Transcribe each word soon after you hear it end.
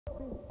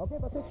Alguém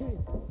vai assistir.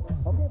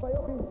 Alguém vai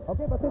ouvir.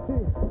 Alguém vai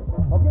assistir.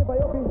 Alguém vai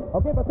ouvir.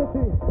 Alguém vai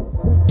assistir.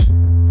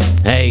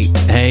 Hey,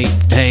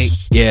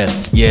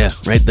 yeah,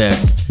 right there.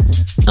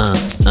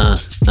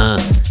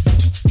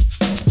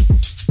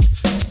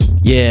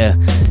 Yeah,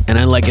 and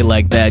I like it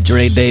like that.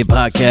 Dre Day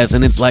podcast,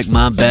 and it's like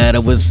my bad. I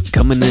was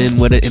coming in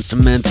with an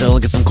instrumental,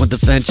 get some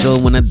quintessential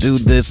when I do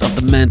this off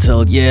the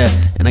mental. Yeah,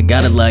 and I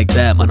got it like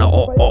that.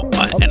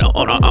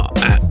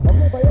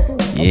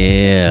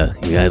 Yeah,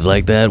 you guys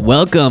like that?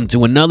 Welcome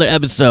to another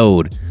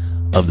episode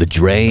of the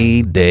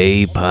Dre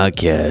Day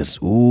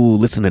podcast. Ooh,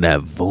 listen to that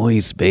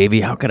voice,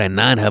 baby. How could I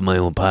not have my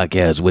own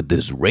podcast with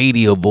this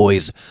radio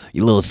voice?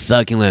 You little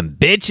succulent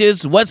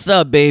bitches. What's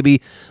up,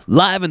 baby?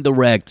 Live and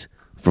direct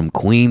from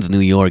Queens, New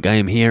York. I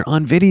am here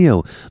on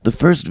video. The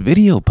first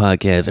video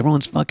podcast.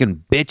 Everyone's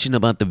fucking bitching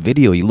about the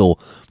video, you little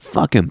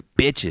fucking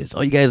bitches.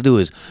 All you guys do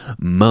is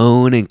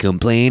moan and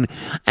complain.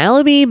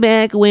 I'll be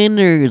back when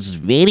there's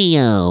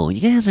video. You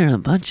guys are a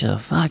bunch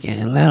of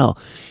fucking little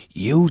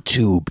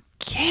YouTube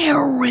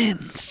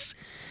Karens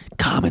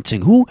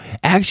commenting. Who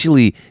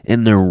actually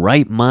in their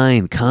right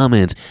mind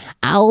comments,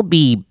 I'll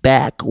be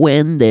back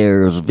when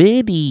there's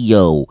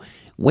video.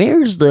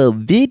 Where's the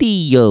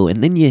video?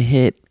 And then you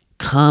hit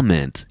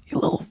comment. You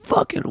little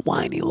fucking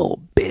whiny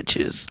little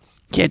bitches.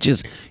 Can't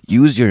just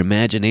use your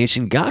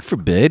imagination. God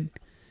forbid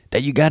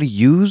that you gotta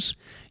use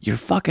your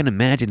fucking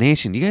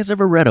imagination. You guys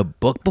ever read a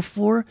book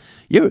before?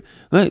 Do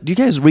you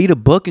guys read a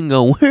book and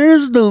go,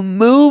 where's the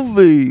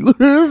movie?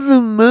 Where's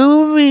the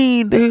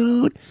movie,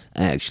 dude?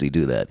 I actually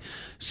do that.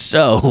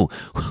 So,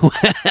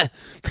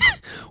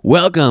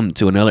 welcome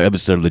to another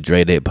episode of the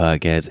Dre Day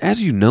podcast.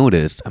 As you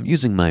noticed, I'm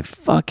using my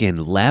fucking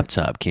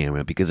laptop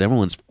camera because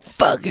everyone's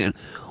fucking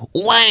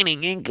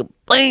whining and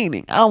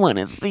complaining. I want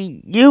to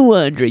see you,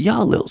 Andre.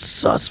 Y'all a little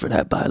sus for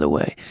that, by the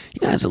way.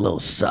 You guys a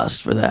little sus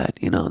for that.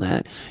 You know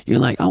that? You're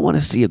like, I want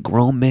to see a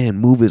grown man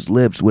move his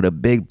lips with a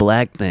big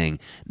black thing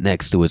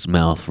next to his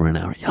mouth for an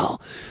hour. Y'all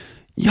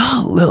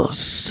a little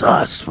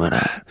sus for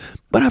that.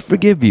 But I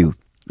forgive you.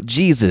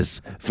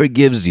 Jesus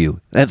forgives you.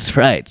 That's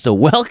right. So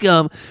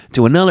welcome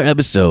to another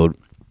episode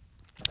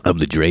of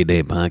the Dre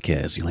Day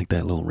podcast. You like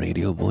that little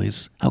radio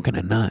voice? How can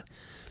I not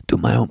do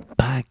my own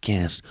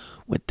podcast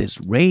with this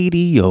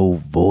radio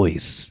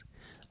voice?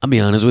 I'll be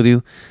honest with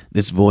you.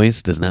 This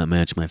voice does not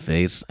match my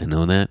face. I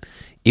know that.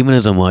 Even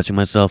as I'm watching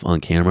myself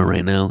on camera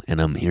right now and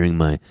I'm hearing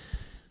my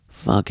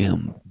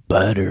fucking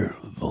butter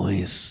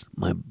voice.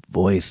 My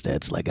voice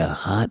that's like a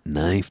hot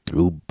knife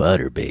through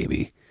butter,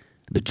 baby.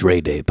 The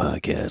Dre Day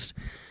podcast.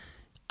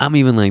 I'm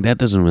even like, that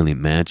doesn't really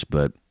match,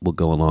 but we'll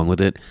go along with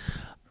it.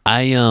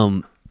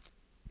 I'm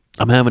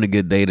having a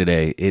good day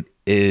today. It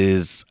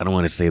is, I don't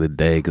want to say the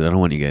day because I don't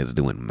want you guys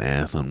doing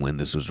math on when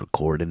this was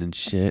recorded and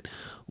shit.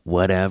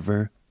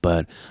 Whatever.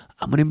 But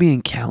I'm going to be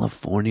in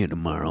California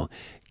tomorrow.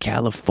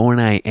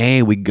 California.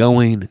 Hey, we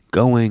going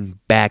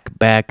back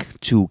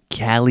to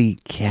Cali.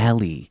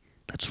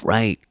 That's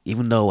right.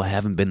 Even though I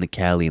haven't been to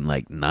Cali in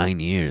like 9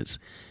 years.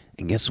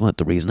 And guess what?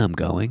 The reason I'm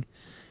going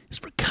is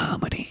for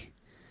comedy.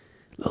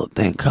 Little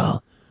thing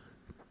called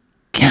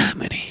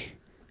comedy.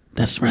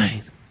 That's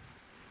right.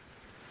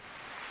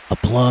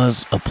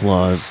 Applause.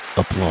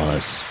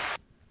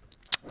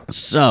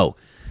 So,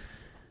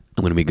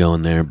 I'm going to be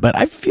going there, but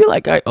I feel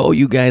like I owe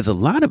you guys a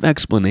lot of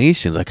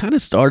explanations. I kind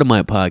of started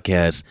my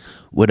podcast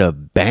with a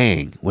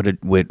bang, with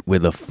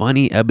a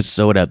funny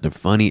episode after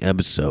funny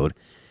episode,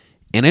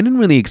 and I didn't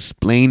really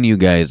explain to you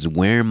guys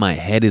where my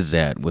head is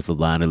at with a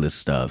lot of this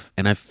stuff,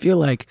 and I feel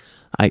like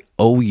I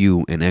owe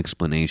you an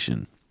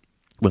explanation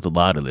with a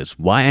lot of this.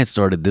 Why I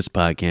started this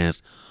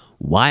podcast,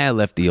 why I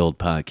left the old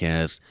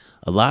podcast,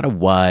 a lot of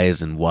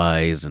whys, and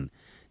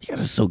you guys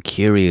are so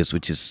curious,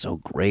 which is so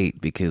great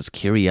because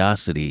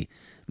curiosity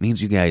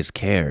means you guys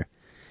care.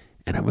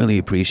 And I really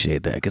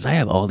appreciate that because I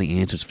have all the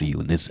answers for you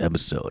in this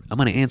episode. I'm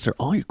going to answer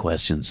all your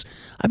questions.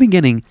 I've been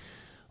getting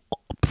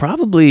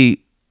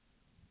probably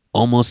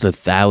almost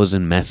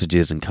 1,000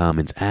 messages and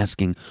comments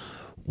asking,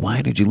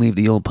 why did you leave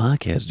the old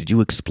podcast? Did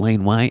you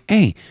explain why?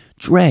 Hey,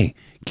 Dre,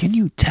 can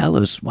you tell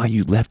us why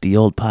you left the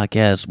old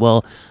podcast?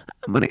 Well,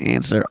 I'm going to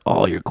answer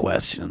all your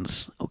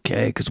questions,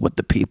 okay? Because what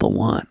the people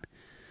want,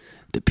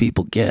 the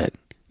people get.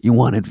 You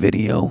wanted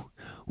video.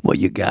 Well,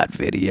 you got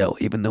video,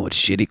 even though it's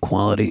shitty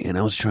quality. And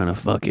I was trying to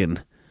fucking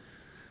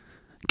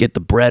get the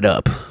bread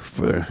up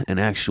for an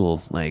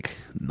actual, like,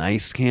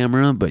 nice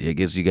camera. But I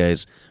guess you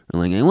guys are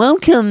like,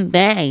 welcome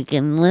back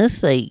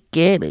unless I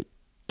get it.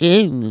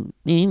 Little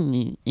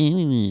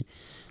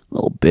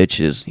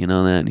bitches, you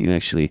know that? You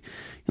actually,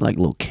 you're like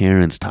little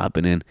Karens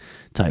typing in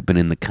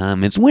the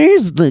comments.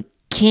 Where's the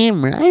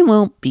camera? I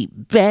won't be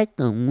back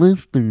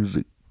unless there's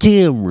a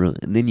camera.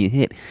 And then you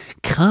hit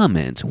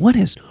comment. What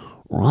is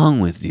wrong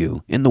with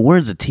you? In the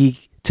words of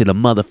T to the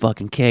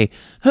motherfucking K,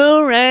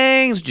 who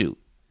raised you?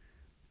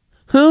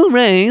 Who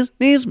raised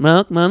these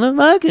broke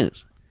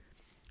motherfuckers?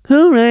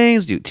 Who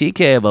raised you?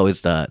 TK, I've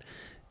always thought,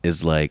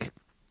 is like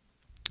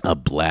a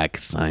black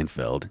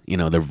Seinfeld. You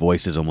know, their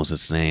voice is almost the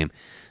same.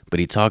 But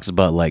he talks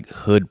about like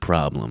hood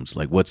problems.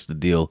 Like, what's the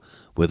deal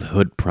with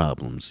hood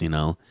problems, you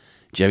know?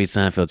 Jerry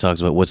Seinfeld talks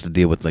about what's the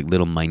deal with like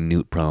little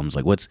minute problems,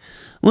 like what's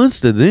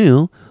the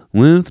deal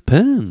with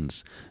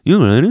pens?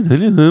 You write it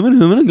and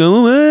I'm gonna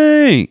go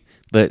away.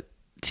 But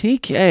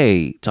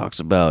TK talks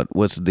about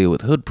what's the deal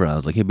with hood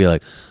problems. Like he'd be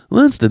like,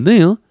 what's the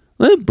deal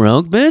with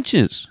broke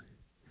bitches?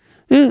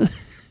 Who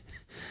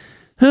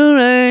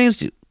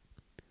raised you?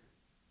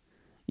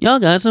 Y'all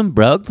got some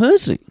broke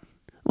pussy.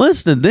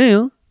 What's the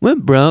deal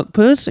with broke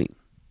pussy?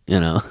 You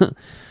know.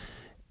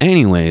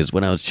 Anyways,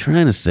 what I was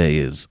trying to say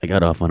is, I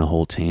got off on a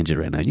whole tangent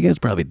right now. You guys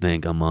probably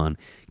think I'm on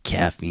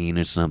caffeine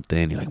or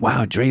something. You're like,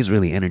 wow, Dre's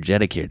really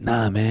energetic here.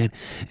 Nah, man.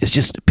 It's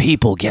just the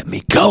people get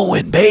me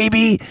going,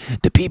 baby.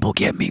 The people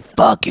get me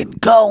fucking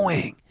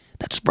going.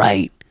 That's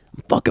right.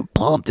 I'm fucking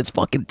pumped. It's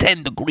fucking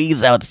 10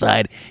 degrees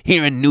outside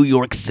here in New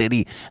York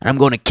City. And I'm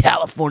going to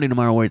California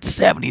tomorrow where it's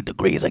 70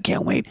 degrees. I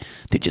can't wait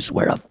to just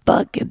wear a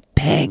fucking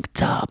tank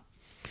top.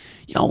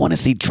 Y'all want to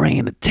see Dre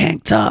in a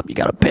tank top? You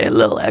got to pay a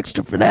little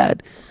extra for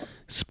that.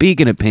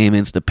 Speaking of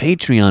payments, the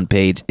Patreon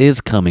page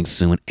is coming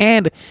soon.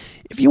 And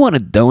if you want to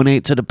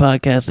donate to the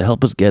podcast to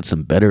help us get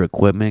some better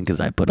equipment, because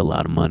I put a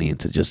lot of money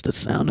into just the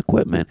sound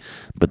equipment,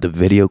 but the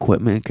video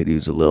equipment could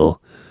use a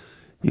little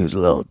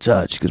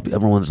touch, because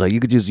everyone's like, you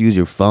could just use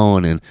your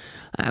phone, and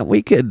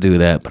we could do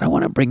that. But I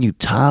want to bring you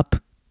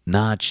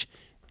top-notch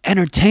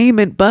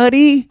entertainment,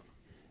 buddy.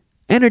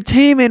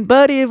 Entertainment,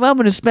 buddy. If I'm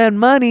going to spend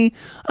money,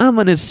 I'm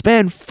going to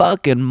spend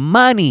fucking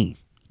money.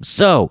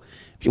 So,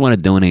 if you want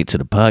to donate to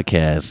the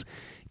podcast,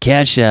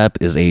 Cash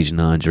App is Asian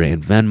Andre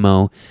and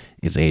Venmo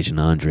is Asian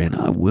Andre, and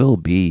I will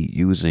be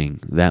using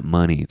that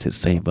money to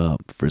save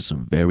up for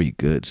some very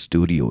good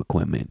studio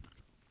equipment.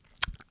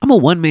 I'm a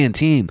one-man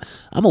team.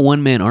 I'm a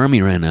one-man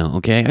army right now,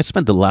 okay? I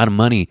spent a lot of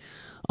money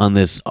on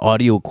this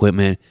audio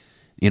equipment.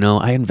 You know,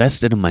 I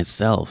invested in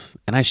myself,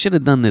 and I should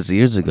have done this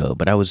years ago,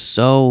 but I was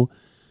so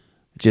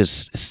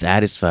just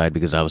satisfied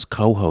because I was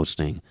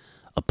co-hosting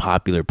a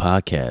popular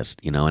podcast,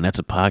 you know, and that's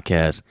a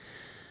podcast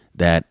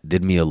that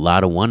did me a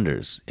lot of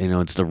wonders. You know,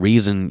 it's the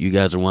reason you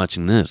guys are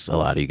watching this. A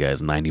lot of you guys,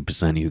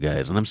 90% of you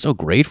guys. And I'm so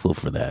grateful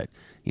for that.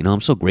 You know,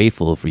 I'm so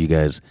grateful for you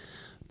guys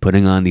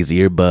putting on these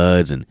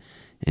earbuds and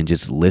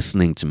just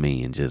listening to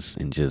me and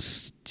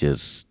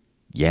just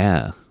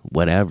yeah,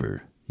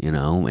 whatever, you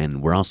know.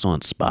 And we're also on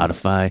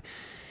Spotify.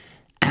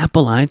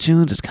 Apple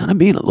iTunes is kind of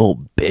being a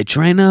little bitch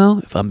right now,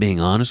 if I'm being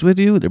honest with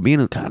you. They're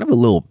being kind of a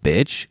little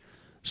bitch.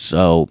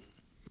 So,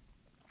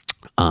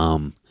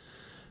 I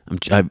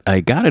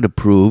got it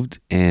approved,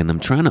 and I'm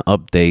trying to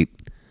update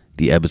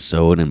the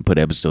episode and put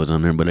episodes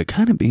on there, but it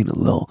kind of being a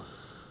little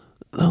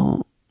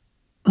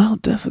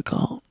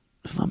difficult,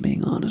 if I'm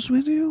being honest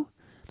with you.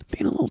 It's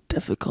being a little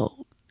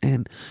difficult,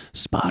 and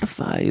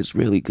Spotify is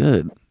really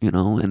good, you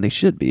know, and they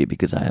should be,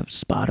 because I have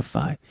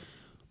Spotify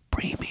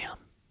Premium.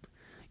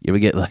 You ever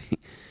get like,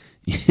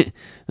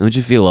 don't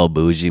you feel all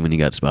bougie when you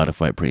got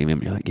Spotify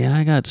Premium? You're like, yeah,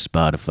 I got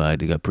Spotify.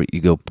 They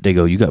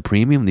go, you got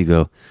Premium? And you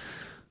go,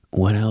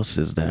 what else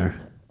is there?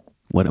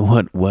 What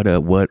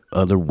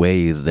other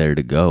way is there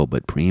to go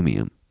but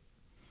Premium?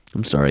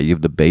 I'm sorry, you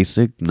have the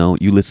basic? No,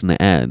 you listen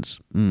to ads.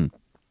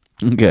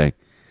 Okay.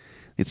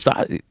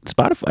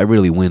 Spotify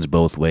really wins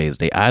both ways.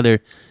 They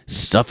either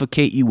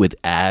suffocate you with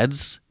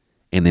ads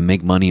and they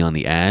make money on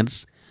the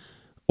ads,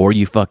 or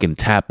you fucking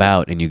tap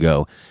out and you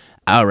go,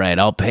 all right,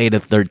 I'll pay the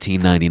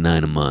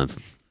 $13.99 a month.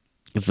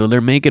 So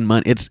they're making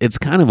money. It's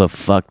kind of a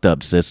fucked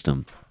up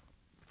system.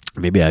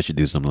 Maybe I should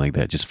do something like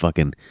that. Just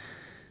fucking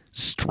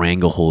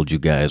stranglehold you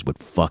guys with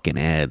fucking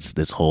ads.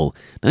 This whole,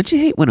 don't you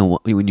hate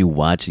when you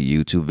watch a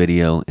YouTube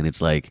video and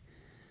it's like,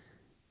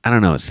 I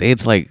don't know, say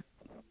it's like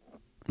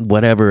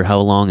whatever, how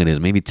long it is,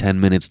 maybe 10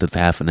 minutes to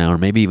half an hour,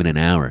 maybe even an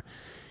hour,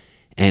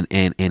 and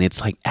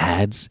it's like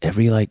ads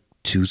every like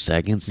 2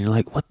 seconds, and you're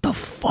like, what the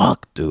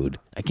fuck, dude?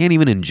 I can't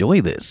even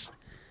enjoy this.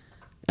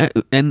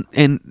 And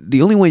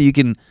the only way you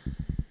can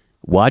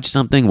watch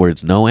something where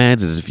it's no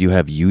ads is if you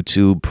have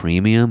YouTube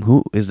Premium.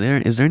 Who is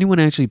there anyone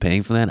actually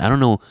paying for that? I don't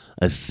know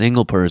a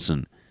single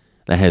person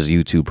that has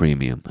YouTube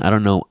Premium. I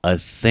don't know a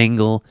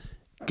single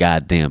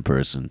goddamn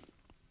person.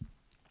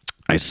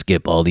 I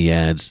skip all the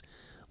ads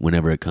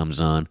whenever it comes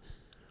on.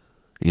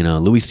 You know,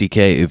 Louis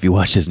C.K., if you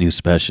watch his new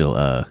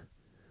special,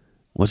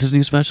 what's his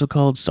new special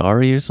called?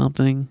 Sorry or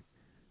something?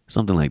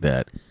 Something like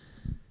that.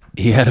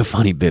 He had a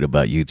funny bit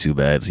about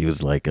YouTube ads. He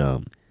was like,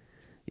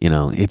 you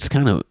know, it's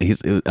kind of,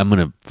 I'm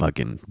going to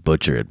fucking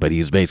butcher it, but he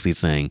was basically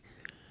saying,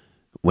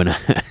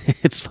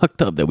 it's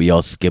fucked up that we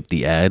all skip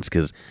the ads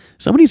because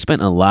somebody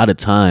spent a lot of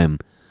time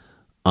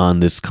on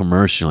this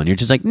commercial and you're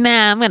just like,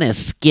 nah, I'm going to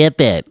skip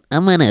it.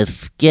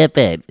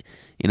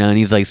 You know, and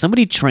he's like,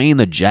 somebody trained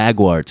the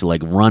Jaguar to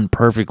like run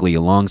perfectly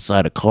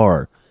alongside a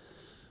car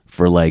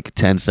for like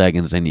 10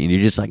 seconds and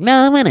you're just like,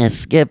 no, I'm going to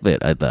skip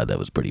it. I thought that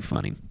was pretty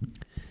funny.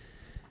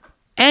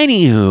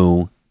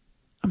 Anywho,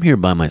 I'm here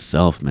by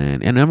myself,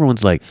 man. And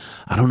everyone's like,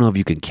 I don't know if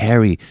you can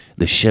carry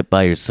the shit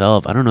by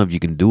yourself. I don't know if you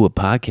can do a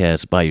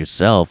podcast by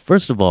yourself.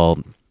 First of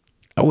all,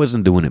 I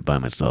wasn't doing it by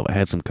myself. I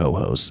had some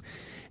co-hosts.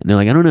 And they're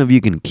like, I don't know if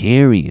you can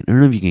carry it.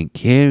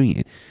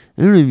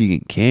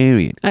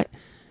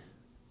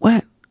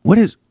 What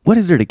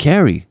is there to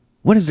carry?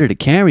 What is there to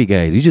carry,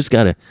 guys? You just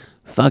gotta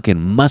fucking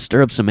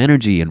muster up some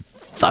energy and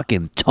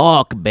fucking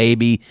talk,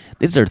 baby.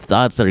 These are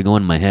thoughts that are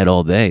going in my head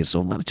all day,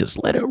 so let's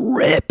just let it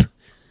rip.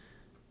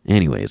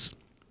 Anyways,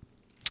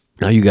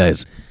 now you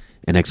guys,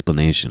 an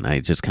explanation. I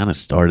just kind of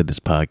started this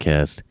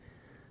podcast.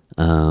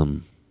 I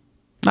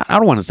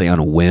don't want to say on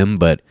a whim,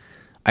 but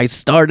I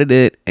started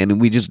it, and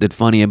we just did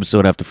funny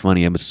episode after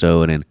funny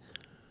episode, and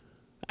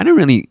I didn't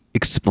really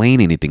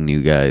explain anything to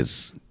you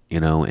guys,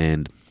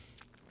 and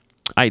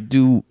I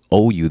do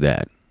owe you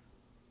that.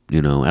 I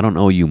don't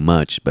owe you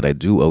much, but I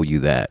do owe you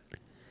that.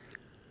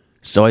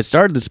 So I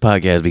started this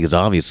podcast because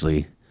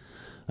obviously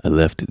I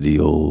left the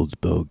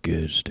old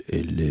podcast.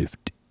 I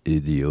left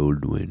the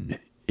old one.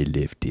 I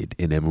left it.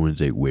 And everyone's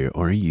like, where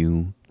are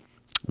you?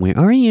 Where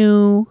are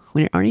you?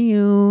 Where are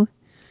you?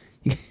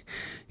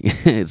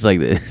 It's like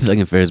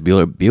in Ferris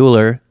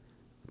Bueller.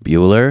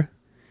 Bueller.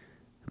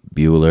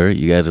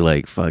 You guys are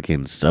like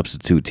fucking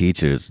substitute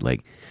teachers.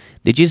 Like,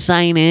 did you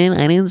sign in?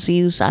 I didn't see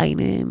you sign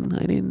in.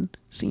 I didn't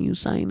see you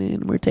sign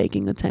in. We're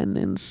taking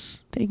attendance.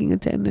 I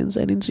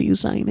didn't see you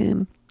sign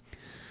in.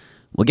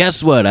 Well,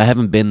 guess what? I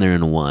haven't been there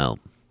in a while.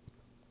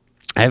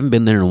 I haven't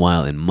been there in a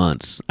while, in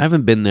months. I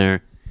haven't been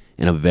there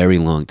in a very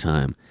long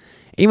time.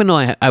 Even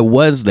though I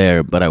was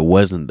there, but I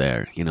wasn't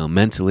there.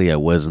 Mentally I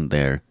wasn't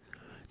there.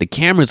 The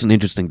camera's an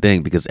interesting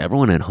thing because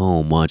everyone at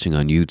home watching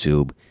on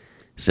YouTube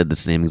said the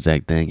same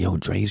exact thing. Yo,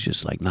 Dre's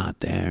just like not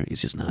there.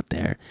 He's just not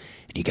there.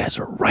 And you guys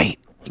are right.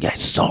 You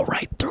guys saw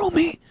right through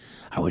me.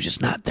 I was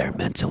just not there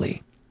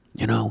mentally,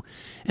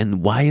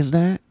 And why is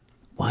that?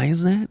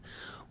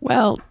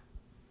 Well,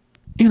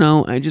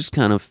 I just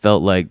kind of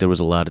felt like there was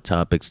a lot of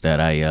topics that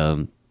I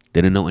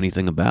didn't know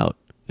anything about,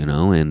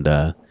 and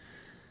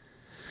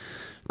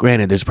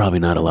granted, there's probably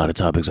not a lot of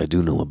topics I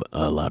do know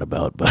a lot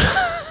about, but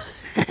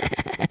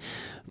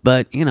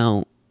but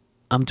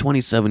I'm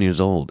 27 years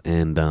old,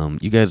 and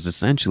you guys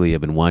essentially have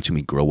been watching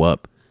me grow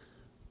up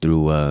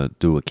through a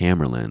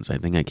camera lens. I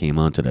think I came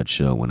onto that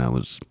show when I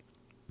was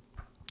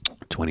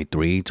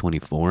 23,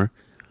 24,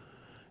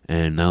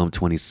 and now I'm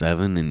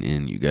 27,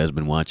 and you guys have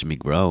been watching me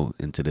grow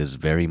into this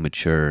very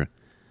mature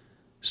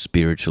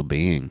spiritual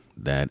being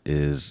that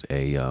is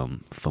a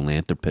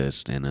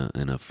philanthropist and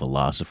a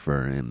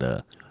philosopher and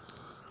a...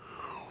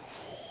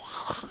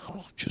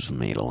 Just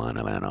made a line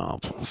of that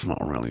up. It's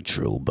not really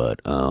true, but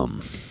I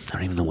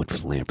don't even know what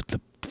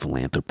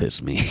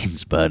philanthropist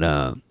means. But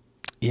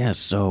yeah,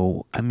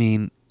 so I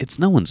mean, it's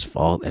no one's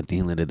fault at the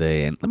end of the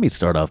day. And let me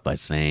start off by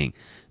saying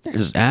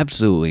there's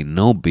absolutely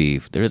no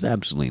beef. There's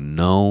absolutely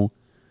no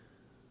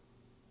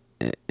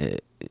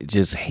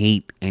just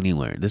hate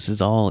anywhere. This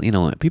is all,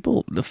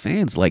 people, the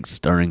fans like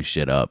stirring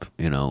shit up.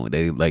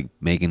 They like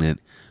making it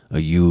a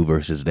you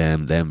versus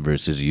them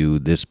versus you,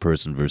 this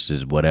person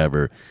versus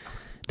whatever.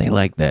 They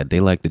like that. They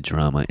like the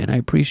drama, and I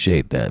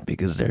appreciate that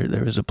because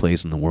there is a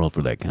place in the world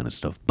for that kind of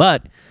stuff.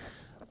 But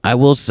I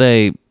will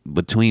say,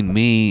 between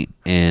me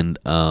and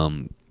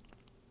my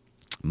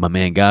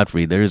man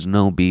Godfrey, there is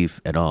no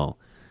beef at all.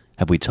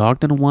 Have we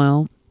talked in a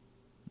while?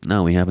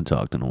 No, we haven't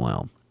talked in a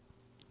while.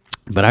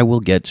 But I will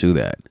get to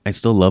that. I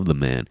still love the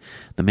man.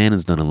 The man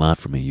has done a lot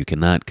for me. You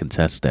cannot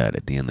contest that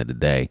at the end of the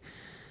day.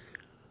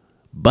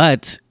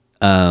 But,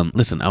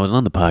 listen, I was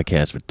on the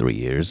podcast for 3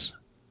 years.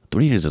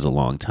 3 years is a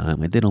long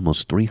time. I did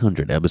almost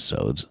 300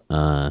 episodes.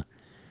 There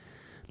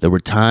were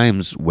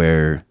times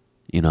where,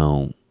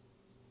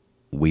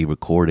 we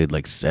recorded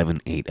like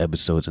 7-8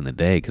 episodes in a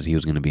day because he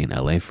was going to be in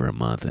LA for a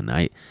month. And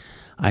I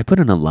put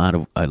in a lot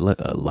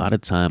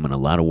of time and a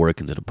lot of work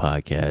into the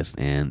podcast.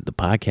 And the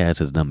podcast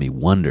has done me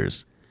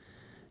wonders.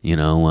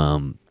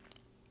 I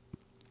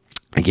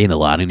gained a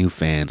lot of new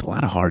fans, a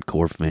lot of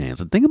hardcore fans.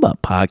 The thing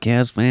about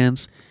podcast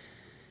fans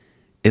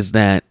is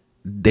that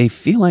they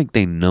feel like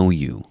they know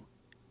you.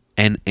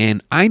 And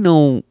I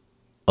know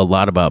a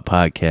lot about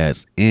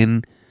podcasts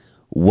in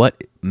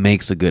what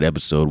makes a good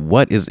episode,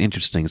 what is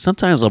interesting.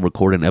 Sometimes I'll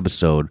record an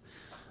episode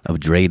of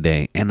Dre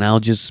Day and I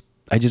just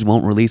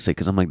won't release it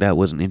because I'm like, that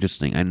wasn't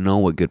interesting. I know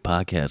what good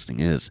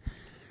podcasting is.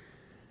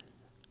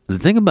 The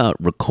thing about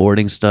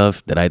recording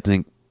stuff that I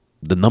think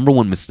the number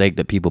one mistake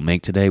that people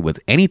make today with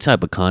any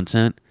type of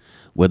content,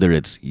 whether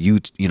it's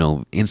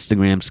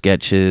Instagram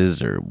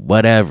sketches or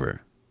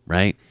whatever,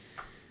 right,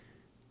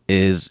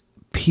 is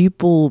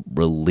people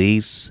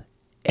release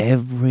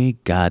every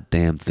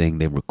goddamn thing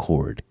they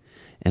record.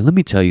 And let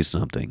me tell you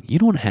something. You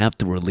don't have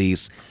to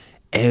release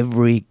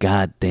every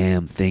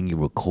goddamn thing you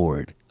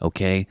record,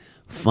 okay?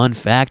 Fun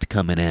fact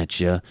coming at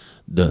you.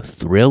 The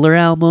Thriller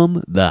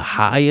album, the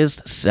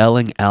highest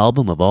selling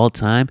album of all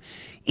time,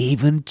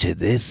 even to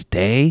this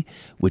day,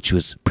 which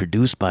was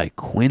produced by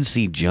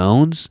Quincy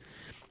Jones,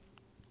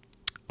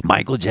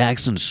 Michael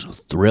Jackson's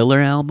Thriller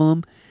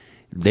album,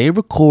 they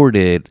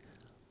recorded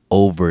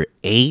over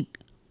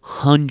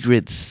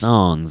 800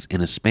 songs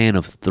in a span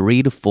of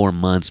 3 to 4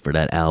 months for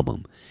that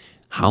album.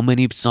 How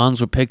many songs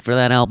were picked for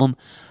that album?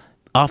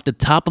 Off the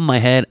top of my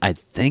head, I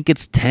think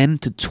it's 10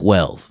 to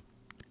 12.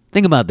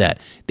 Think about that.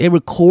 They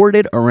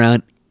recorded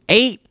around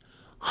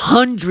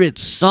 800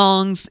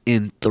 songs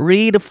in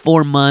 3 to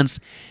 4 months,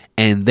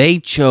 and they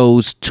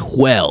chose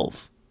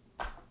 12.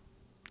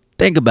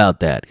 Think about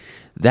that.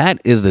 That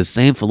is the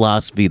same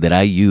philosophy that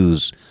I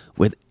use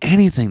with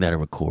anything that I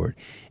record,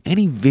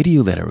 any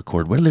video that I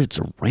record, whether it's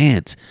a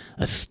rant,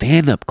 a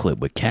stand-up clip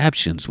with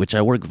captions, which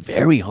I work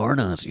very hard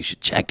on, so you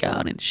should check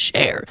out and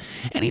share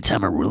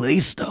anytime I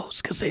release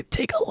those, because they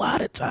take a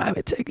lot of time.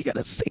 You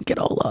gotta sync it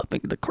all up,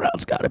 and the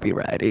crowd's gotta be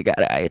right.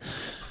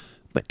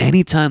 But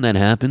anytime that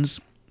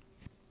happens,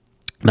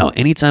 no,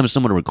 anytime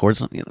someone records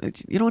something,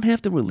 you don't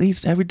have to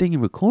release everything you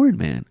record,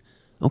 man.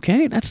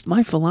 Okay, that's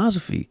my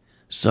philosophy.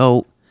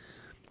 So,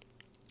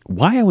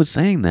 why I was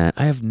saying that,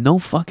 I have no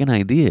fucking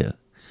idea.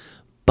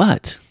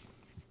 But,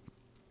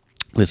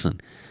 listen,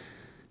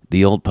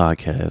 the old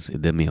podcast,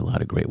 it did me a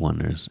lot of great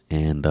wonders.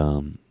 And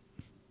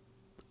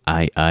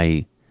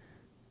I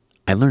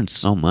learned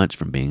so much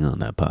from being on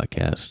that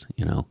podcast,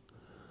 you know.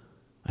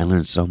 I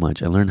learned so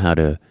much. I learned how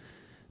to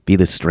be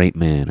the straight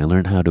man. I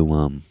learned how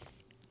to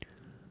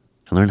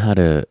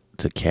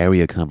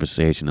carry a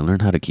conversation. I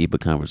learned how to keep a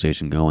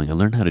conversation going. I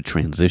learned how to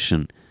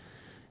transition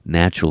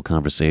natural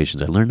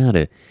conversations. I learned how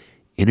to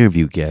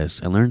interview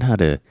guests. I learned how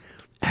to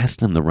ask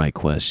them the right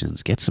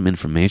questions, get some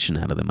information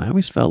out of them. I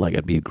always felt like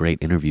I'd be a great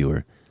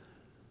interviewer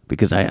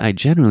because I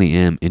generally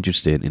am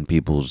interested in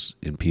people's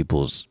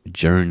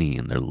journey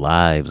and their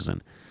lives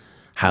and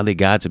how they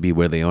got to be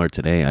where they are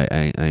today.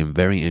 I am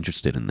very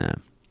interested in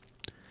that.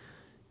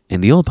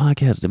 And the old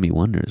podcast did me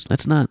wonders.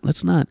 Let's not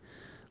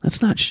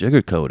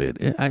sugarcoat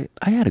it.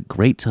 I had a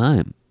great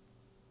time.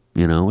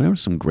 You know, there were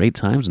some great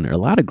times in there, a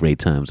lot of great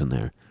times in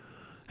there.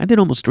 I did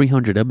almost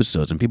 300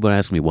 episodes, and people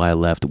ask me why I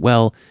left.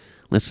 Well,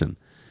 listen,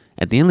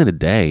 at the end of the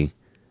day,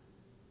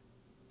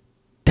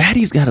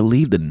 Daddy's got to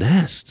leave the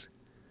nest.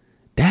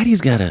 Daddy's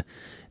got to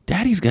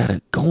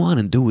go on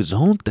and do his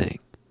own thing.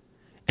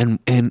 And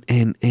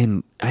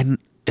am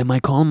I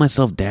calling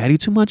myself daddy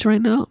too much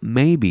right now?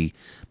 Maybe,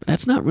 but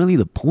that's not really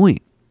the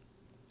point.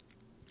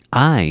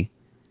 I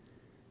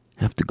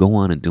have to go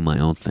on and do my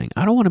own thing.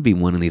 I don't want to be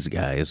one of these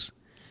guys,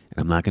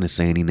 and I'm not going to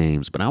say any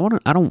names, but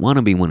I don't want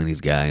to be one of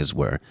these guys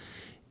where,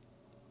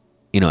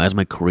 you know, as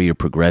my career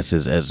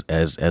progresses,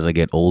 as I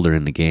get older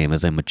in the game,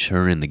 as I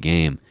mature in the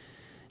game,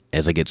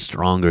 as I get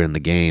stronger in the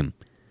game,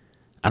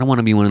 I don't want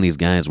to be one of these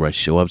guys where I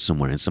show up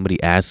somewhere and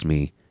somebody asks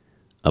me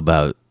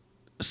about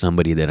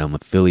somebody that I'm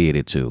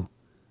affiliated to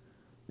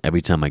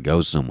every time I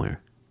go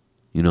somewhere.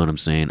 You know what I'm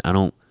saying? I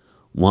don't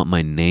want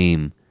my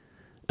name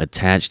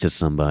attached to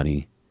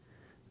somebody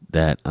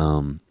that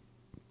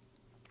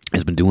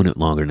has been doing it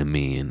longer than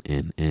me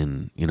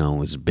and you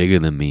know, is bigger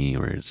than me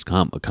or has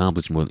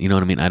accomplished more. You know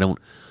what I mean? I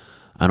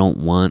don't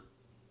want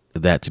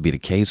that to be the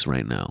case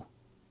right now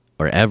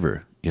or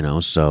ever, you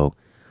know. So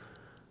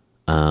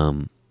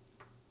you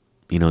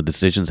know,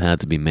 decisions had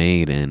to be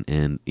made,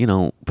 and you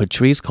know,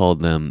 Patrice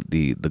called them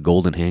the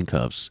golden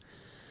handcuffs.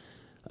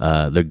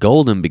 They're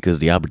golden because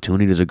the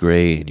opportunities are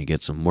great and you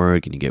get some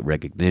work and you get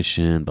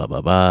recognition, blah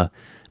blah blah.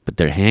 But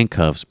they're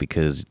handcuffs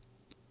because,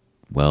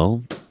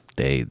 well,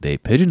 they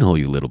pigeonhole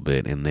you a little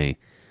bit and they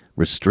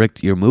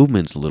restrict your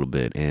movements a little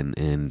bit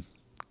and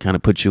kind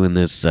of put you in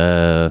this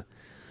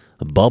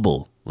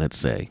bubble, let's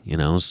say, you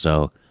know.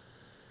 So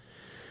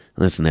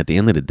listen, at the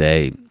end of the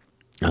day,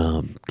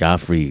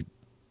 Godfrey,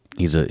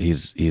 he's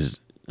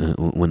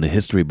when the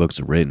history books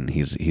are written,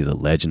 he's a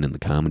legend in the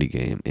comedy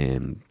game,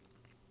 and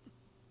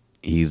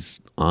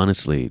he's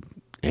honestly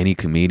any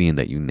comedian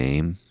that you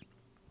name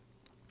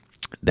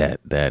that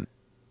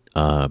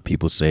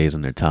people say is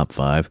in their top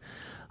 5,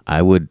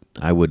 I would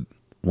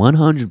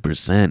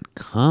 100%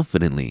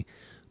 confidently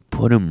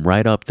put him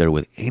right up there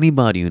with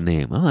anybody you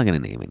name. I'm not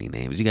going to name any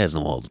names. You guys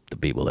know all the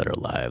people that are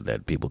alive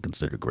that people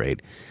consider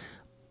great.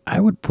 I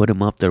would put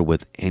him up there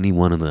with any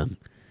one of them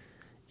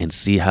and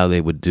see how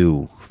they would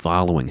do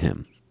following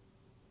him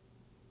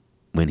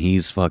when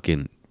he's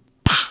fucking,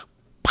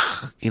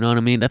 you know what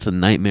I mean? That's a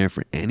nightmare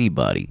for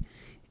anybody,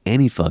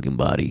 any fucking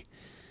body.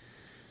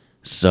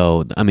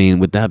 So, I mean,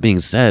 with that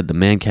being said, the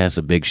man casts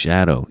a big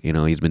shadow. You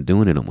know, he's been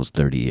doing it almost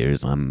 30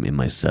 years. I'm in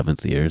my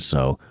 7th year,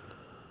 so,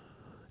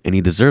 and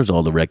he deserves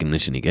all the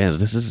recognition he gets.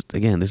 This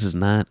is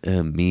not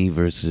me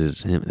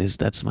versus him.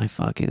 That's my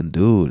fucking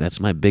dude. That's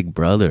my big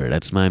brother.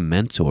 That's my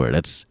mentor.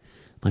 That's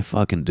my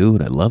fucking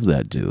dude. I love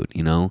that dude,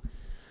 you know?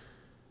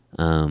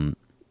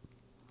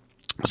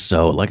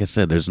 So, like I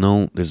said, there's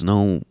no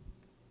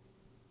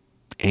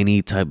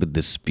any type of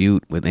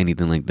dispute with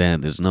anything like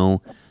that. There's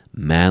no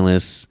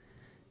malice,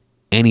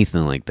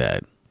 anything like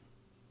that.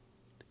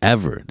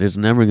 Ever. There's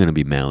never going to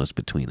be malice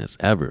between us,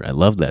 ever. I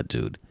love that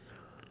dude.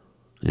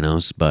 You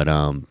know, but,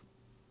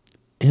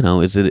 you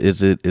know, is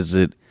it,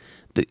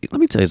 let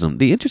me tell you something.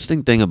 The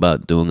interesting thing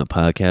about doing a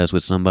podcast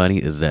with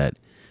somebody is that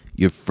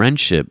your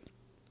friendship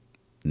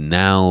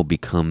now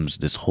becomes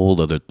this whole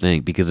other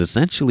thing, because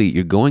essentially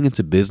you're going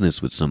into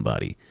business with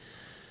somebody.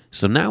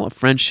 So now a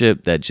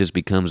friendship that just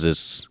becomes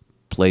this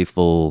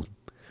playful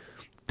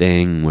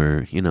thing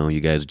where, you know, you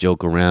guys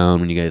joke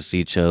around when you guys see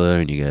each other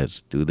and you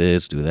guys do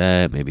this, do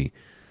that, maybe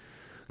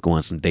go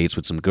on some dates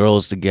with some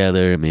girls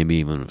together, maybe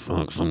even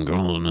fuck some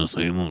girls in the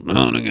same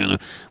town together,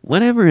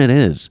 whatever it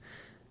is.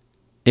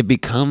 it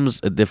becomes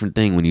a different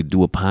thing when you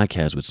do a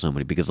podcast with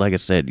somebody, because like I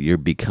said, you're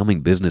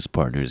becoming business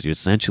partners. You're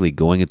essentially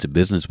going into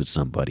business with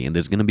somebody, and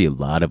there's going to be a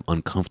lot of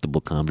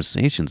uncomfortable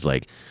conversations,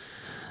 like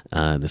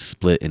the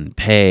split in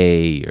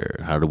pay,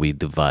 or how do we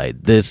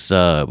divide this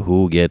up,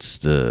 who gets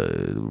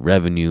the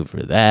revenue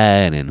for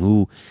that, and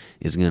who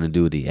is going to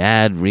do the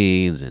ad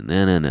reads, and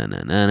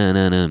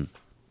na.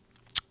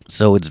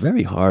 So it's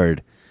very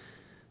hard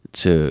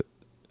to,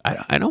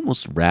 I'd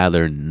almost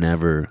rather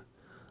never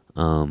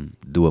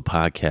do a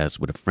podcast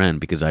with a friend,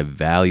 because I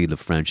value the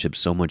friendship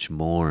so much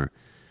more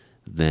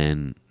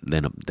than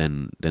the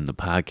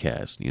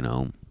podcast. You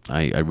know,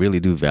 I really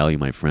do value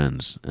my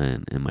friends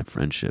and my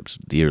friendships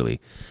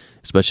dearly,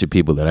 especially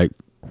people that I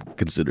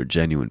consider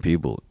genuine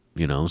people.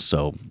 You know,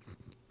 so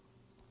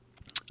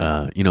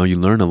you know, you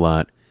learn a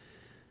lot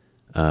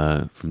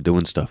from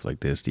doing stuff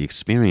like this. The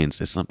experience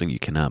is something you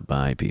cannot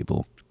buy,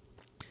 people.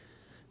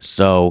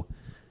 So,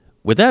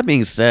 with that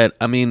being said,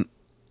 I mean,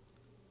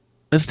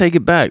 let's take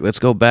it back. Let's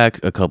go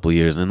back a couple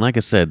years. And like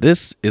I said,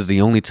 this is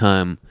the only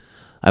time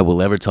I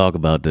will ever talk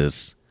about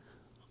this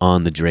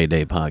on the Dre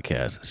Day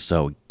podcast.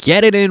 So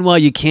get it in while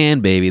you can,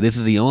 baby. This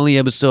is the only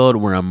episode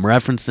where I'm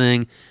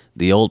referencing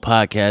the old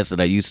podcast that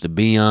I used to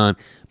be on.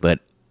 But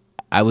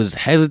I was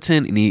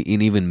hesitant in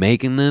even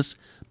making this.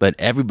 But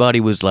everybody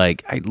was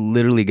like, I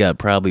literally got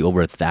probably over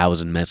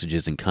 1,000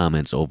 messages and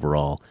comments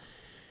overall,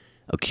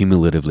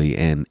 accumulatively.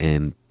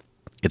 And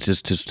it's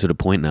just to the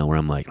point now where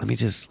I'm like, let me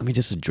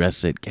just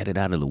address it, get it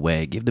out of the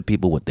way, give the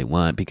people what they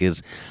want.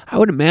 Because I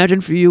would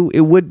imagine for you,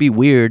 it would be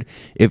weird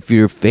if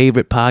your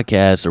favorite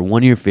podcast, or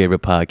one of your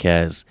favorite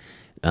podcasts,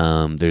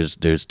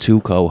 there's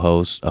two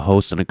co-hosts, a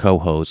host and a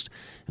co-host,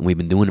 and we've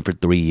been doing it for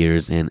 3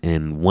 years,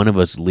 and one of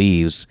us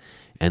leaves,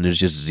 and there's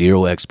just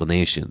zero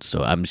explanation.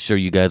 So I'm sure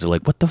you guys are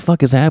like, what the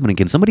fuck is happening?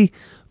 Can somebody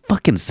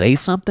fucking say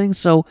something?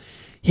 So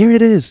here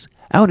it is,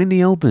 out in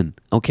the open,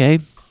 okay?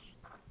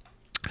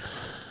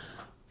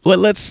 Well,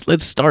 let's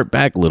start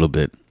back a little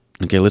bit.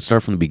 Okay, let's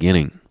start from the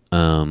beginning.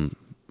 How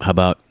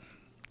about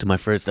to my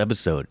first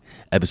episode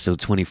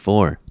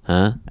 24,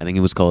 huh? I think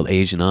it was called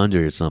Asian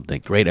Andre or something.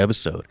 Great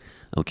episode.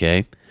 Okay,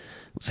 I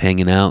was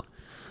hanging out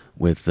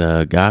with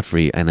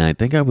Godfrey, and I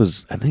think I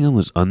was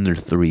under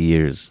 3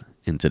 years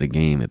into the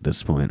game at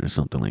this point, or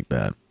something like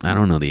that. I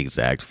don't know the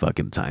exact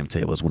fucking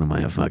timetables. What am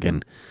I, a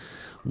fucking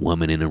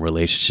woman in a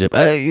relationship?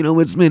 You know,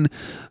 it's been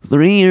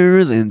 3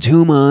 years and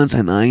 2 months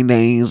and 9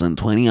 days and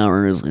 20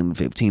 hours and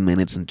 15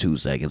 minutes and 2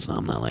 seconds. No,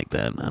 I'm not like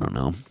that. I don't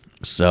know.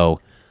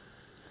 So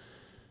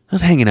I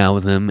was hanging out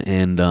with him,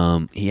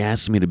 and he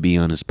asked me to be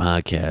on his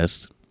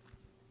podcast,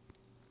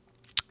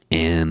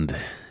 and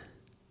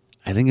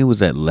I think it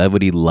was at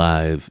Levity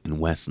Live in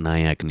West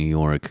Nyack, New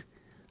York.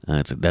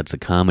 That's a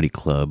comedy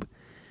club,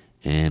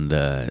 and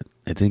I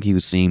think he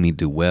was seeing me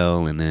do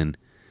well, and then,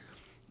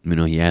 you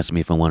know, he asked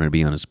me if I wanted to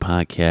be on his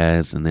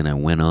podcast, and then I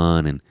went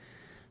on, and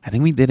I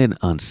think we did it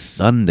on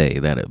Sunday,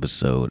 that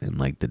episode, in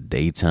like the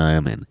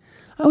daytime, and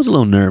I was a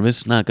little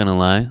nervous, not gonna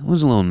lie. I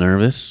was a little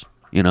nervous,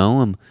 you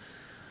know. I'm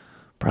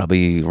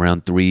probably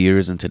around 3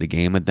 years into the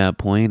game at that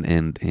point,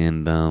 and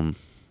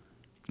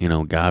you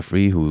know,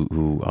 Godfrey,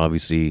 who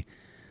obviously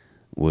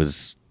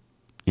was,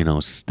 you know,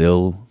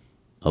 still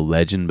a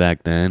legend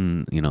back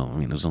then. You know, I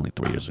mean, it was only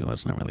 3 years ago.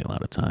 That's not really a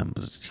lot of time,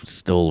 but it's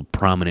still a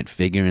prominent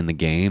figure in the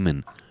game,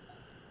 and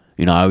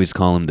you know, I always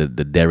call him the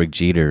Derek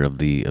Jeter of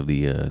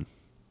the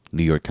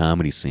New York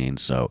comedy scene.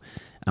 So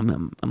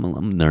I'm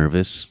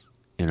nervous,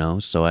 you know.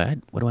 So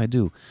what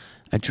do?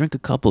 I drink a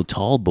couple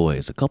tall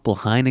boys, a couple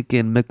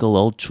Heineken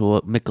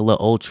Michelob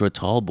Ultra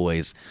tall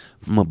boys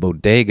from a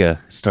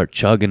bodega. Start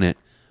chugging it,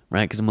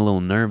 right? Because I'm a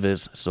little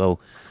nervous. So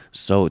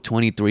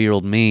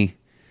 23-year-old me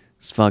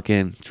is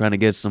fucking trying to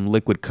get some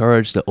liquid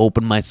courage to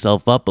open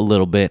myself up a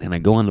little bit. And I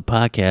go on the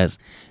podcast,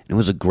 and it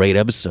was a great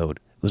episode.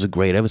 It was a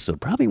great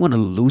episode. Probably one of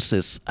the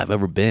loosest I've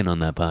ever been on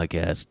that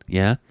podcast.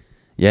 Yeah?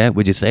 Yeah?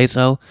 Would you say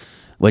so?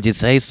 Would you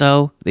say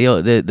so?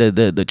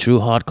 The true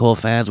hardcore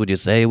fans, would you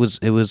say it was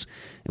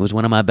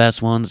one of my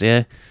best ones?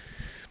 Yeah?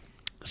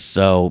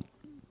 So,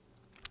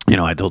 you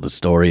know, I told a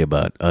story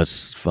about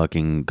us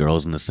fucking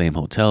girls in the same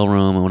hotel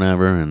room or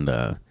whatever, and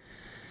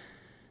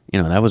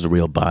you know, that was a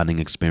real bonding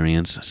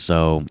experience.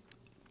 So,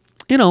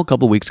 you know, a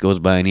couple weeks goes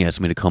by, and he asked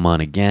me to come on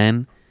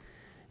again,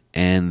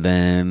 and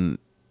then,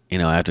 you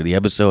know, after the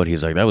episode,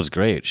 he's like, that was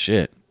great,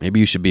 shit, maybe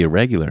you should be a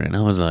regular. And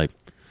I was like,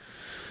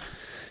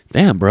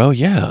 damn, bro,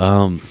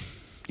 yeah,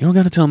 you don't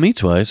got to tell me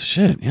twice,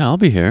 shit, yeah, I'll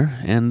be here.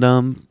 And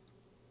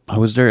I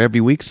was there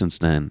every week since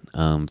then,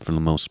 for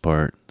the most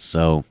part.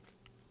 So,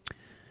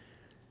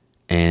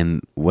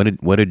 and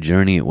what a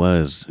journey it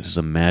was. There's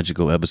some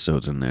magical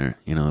episodes in there,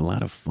 you know, a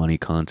lot of funny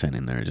content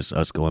in there, just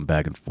us going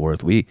back and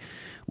forth. We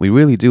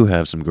really do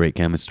have some great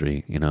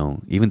chemistry, you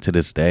know, even to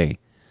this day.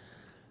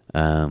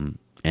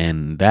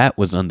 And that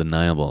was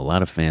undeniable. A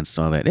lot of fans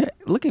saw that.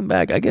 Looking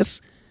back, I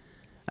guess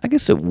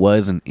it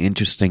was an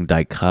interesting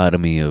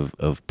dichotomy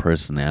of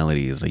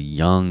personalities. A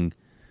young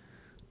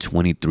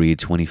 23,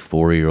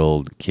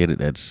 24-year-old kid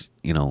that's,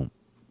 you know,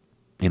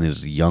 in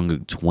his younger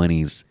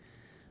 20s,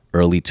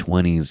 early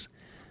 20s,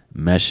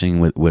 meshing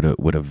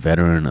with a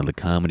veteran of the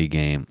comedy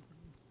game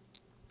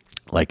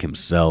like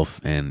himself,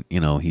 and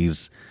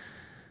he's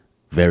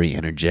very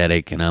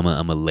energetic, and I'm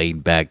a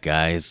laid back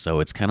guy, so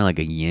it's kind of like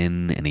a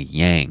yin and a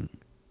yang.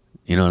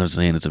 You know what I'm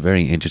saying? It's a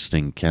very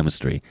interesting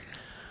chemistry.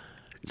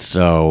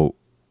 So,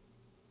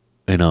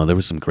 there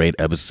were some great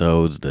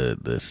episodes.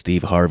 The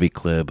Steve Harvey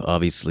clip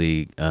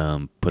obviously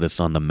put us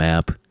on the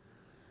map.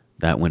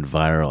 That went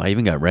viral. I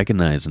even got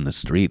recognized in the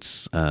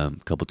streets a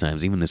couple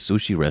times. Even the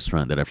sushi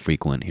restaurant that I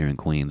frequent here in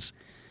Queens.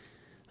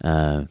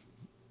 The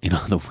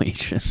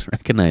waitress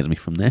recognized me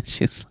from that.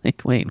 She was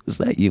like, "Wait, was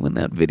that you in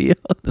that video?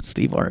 The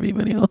Steve Harvey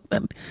video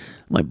that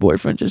my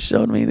boyfriend just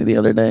showed me the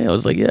other day?" I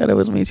was like, "Yeah, that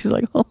was me." She's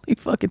like, "Holy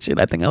fucking shit."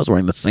 I think I was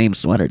wearing the same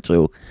sweater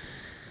too.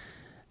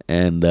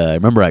 And I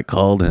remember I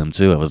called him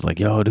too. I was like,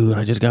 "Yo, dude,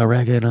 I just got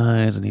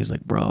recognized." And he's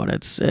like, "Bro,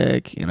 that's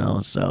sick."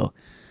 So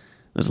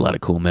there's a lot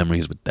of cool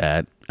memories with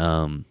that.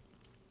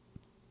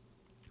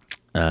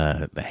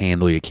 The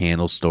Handle Your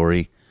Candle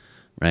story,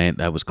 right?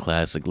 That was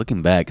classic.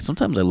 Looking back,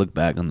 sometimes I look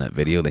back on that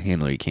video, the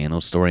Handle Your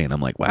Candle story, and I'm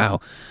like, wow,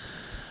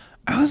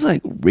 I was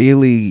like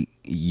really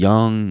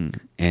young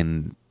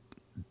and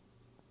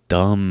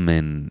dumb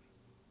and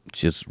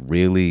just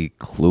really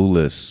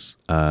clueless.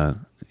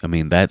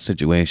 That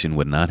situation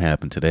would not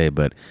happen today,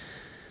 but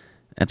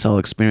that's all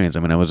experience.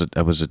 I was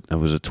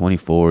a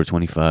 24,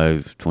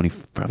 25, 20,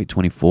 probably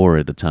 24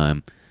 at the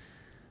time.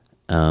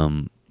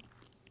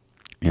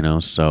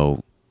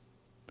 So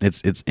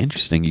it's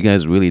interesting. You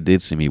guys really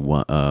did see me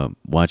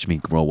watch me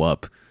grow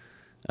up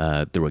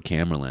through a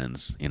camera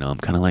lens. I'm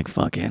kind of like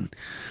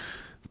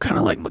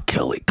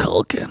Macaulay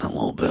Culkin a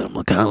little bit.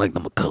 I'm kind of like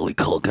the Macaulay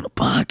Culkin of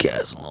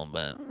podcast a little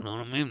bit. You know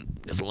what I mean?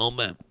 Just a little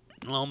bit.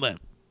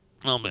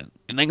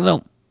 You think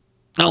so?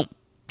 No.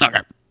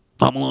 Okay.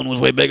 Home Alone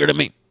was way bigger than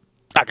me.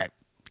 Okay.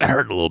 That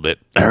hurt a little bit.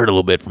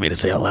 For me to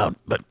say out loud,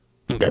 but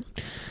okay.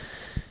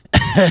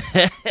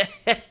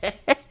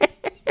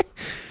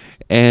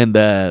 And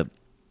the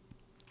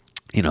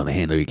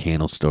Handle Your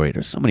Candle story.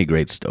 There's so many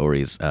great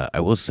stories.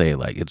 I will say,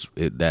 like,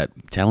 that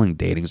telling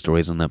dating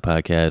stories on that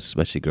podcast,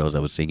 especially girls I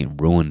was seeing, it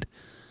ruined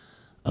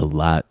a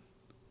lot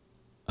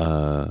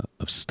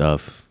of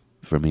stuff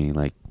for me,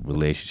 like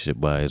relationship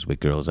wise with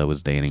girls I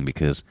was dating,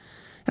 because,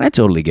 and I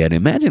totally get it.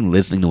 Imagine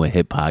listening to a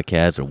hit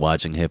podcast or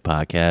watching hit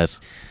podcasts.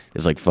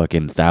 There's like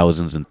fucking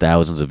thousands and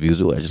thousands of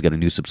views. Ooh, I just got a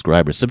new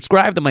subscriber.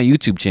 Subscribe to my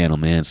YouTube channel,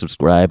 man.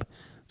 Subscribe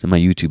to my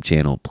YouTube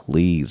channel,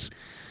 please.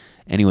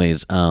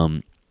 Anyways,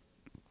 imagine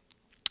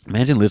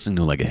listening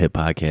to like a hit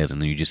podcast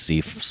and then you just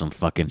see some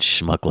fucking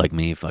schmuck like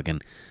me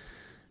fucking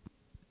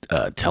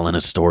telling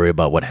a story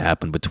about what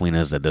happened between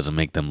us that doesn't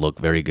make them look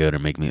very good or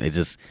make me.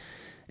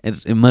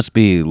 It must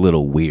be a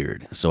little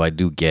weird. So I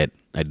do get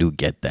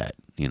that,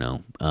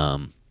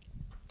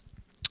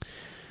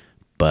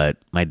 But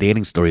my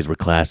dating stories were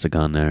classic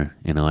on there.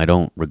 I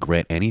don't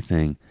regret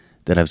anything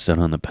that I've said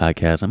on the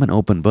podcast. I'm an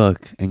open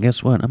book, and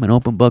guess what? I'm an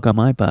open book on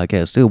my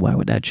podcast too. Why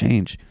would that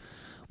change?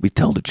 We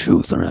tell the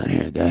truth around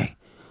here, guy.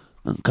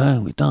 Okay,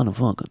 we tell the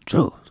fucking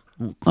truth.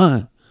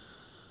 Okay.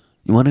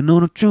 You want to know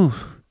the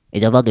truth?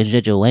 It's a fucking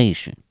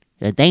situation.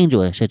 It's a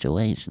dangerous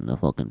situation, the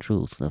fucking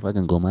truth. The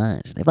fucking go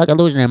minds. They fucking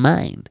losing their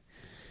mind.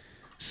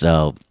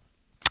 So,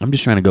 I'm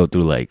just trying to go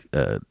through like,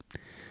 I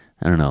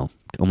don't know.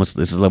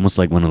 This is almost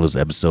like one of those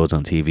episodes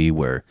on TV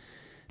where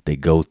they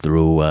go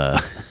through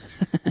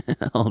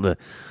all the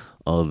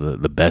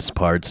best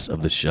parts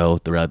of the show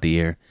throughout the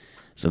year.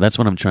 So that's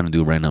what I'm trying to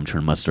do right now. I'm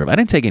trying to muster up. I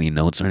didn't take any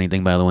notes or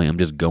anything, by the way. I'm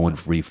just going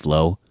free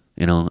flow.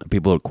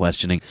 People are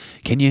questioning,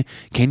 can you,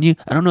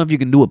 I don't know if you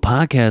can do a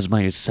podcast by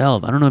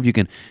yourself. I don't know if you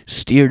can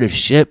steer the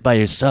ship by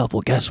yourself.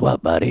 Well, guess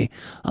what, buddy?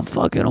 I'm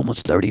fucking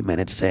almost 30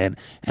 minutes in,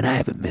 and I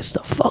haven't missed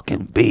a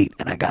fucking beat,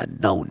 and I got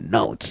no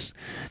notes.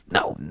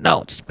 No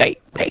notes. Hey,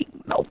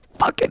 no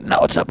fucking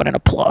notes. Up and an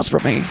applause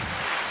for me.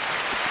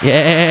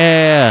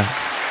 Yeah.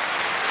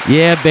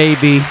 Yeah,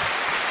 baby.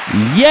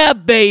 Yeah,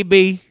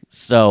 baby.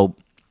 So,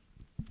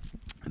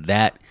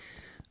 that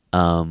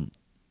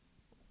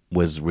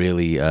was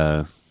really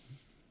a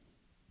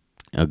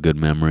good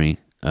memory.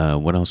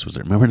 What else was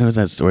there? Remember there was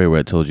that story where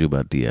I told you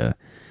about the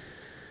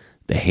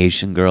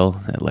Haitian girl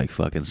that like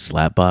fucking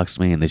slapboxed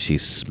me, and then she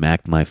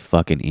smacked my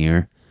fucking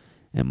ear,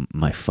 and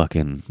my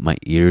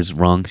ears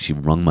rung. She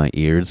rung my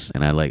ears,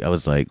 and I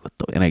was like, what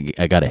the? And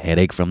I got a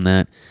headache from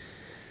that.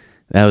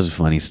 That was a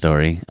funny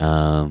story.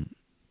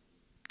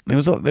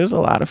 There's a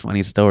lot of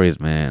funny stories,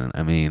 man.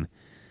 I mean,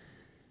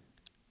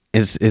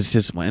 it's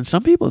just, and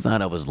some people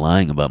thought I was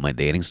lying about my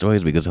dating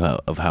stories because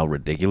of how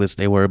ridiculous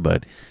they were,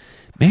 but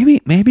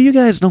maybe you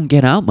guys don't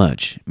get out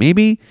much.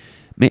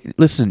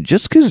 Listen,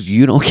 just because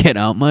you don't get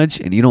out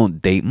much and you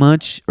don't date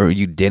much, or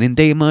you didn't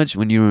date much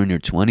when you were in your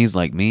 20s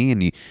like me,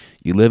 and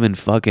you live in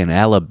fucking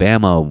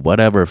Alabama,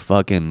 whatever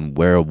fucking,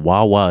 where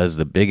Wawa is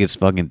the biggest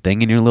fucking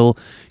thing in your little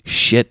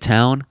shit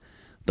town,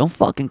 don't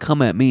fucking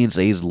come at me and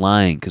say he's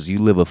lying because you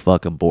live a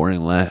fucking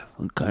boring life.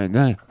 Okay,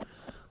 guy.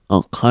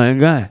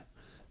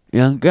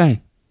 Young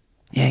guy.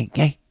 Yeah,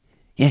 gay.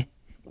 Yeah,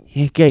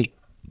 gay.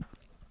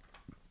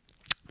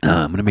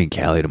 I'm gonna be in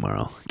Cali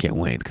tomorrow. Can't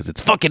wait because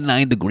it's fucking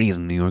 9 degrees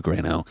in New York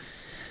right now.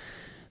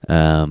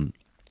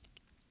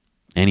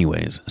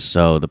 Anyways,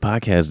 so the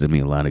podcast did me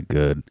a lot of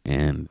good,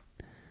 and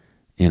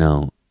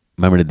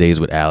remember the days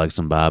with Alex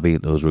and Bobby?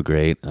 Those were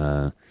great.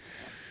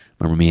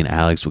 Remember me and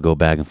Alex would go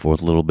back and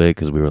forth a little bit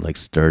because we were like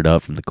stirred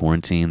up from the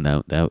quarantine.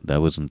 That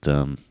wasn't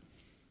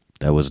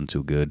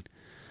too good.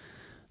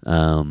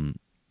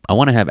 I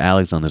want to have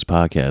Alex on this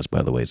podcast,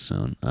 by the way,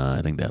 soon.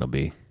 I think that'll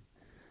be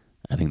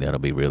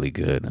really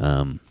good.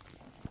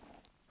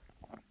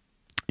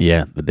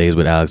 Yeah, the days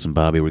with Alex and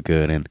Bobby were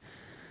good, and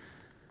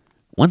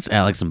once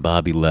Alex and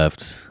Bobby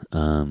left,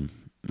 and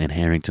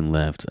Harrington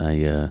left,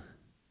 I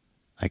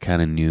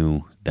kind of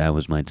knew that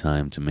was my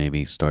time to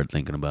maybe start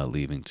thinking about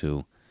leaving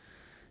too.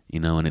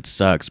 And it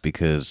sucks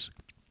because,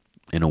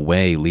 in a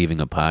way, leaving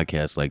a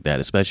podcast like that,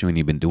 especially when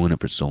you've been doing it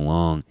for so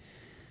long,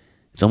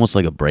 it's almost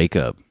like a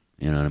breakup.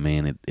 You know what I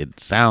mean? It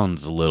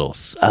sounds a little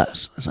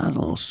sus. It sounds a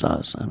little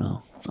sus. I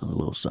know. It sounds a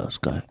little sus,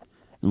 guy.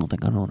 You don't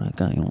think I know that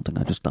guy? You don't think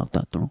I just thought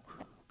that through?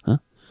 Huh?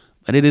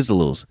 But it is a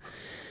little...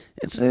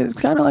 It's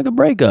kind of like a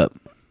breakup.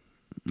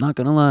 Not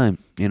gonna lie.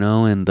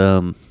 And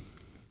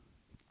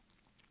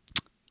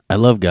I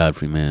love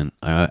Godfrey, man.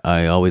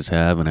 I always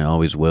have and I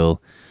always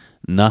will.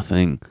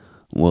 Nothing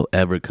will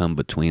ever come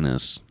between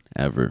us,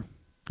 ever.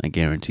 I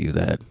guarantee you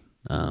that.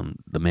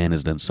 The man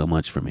has done so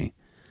much for me.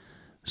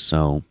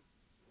 So...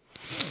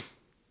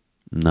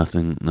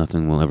 Nothing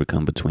will ever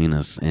come between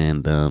us.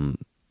 And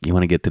you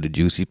want to get to the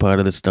juicy part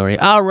of the story?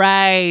 All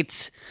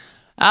right,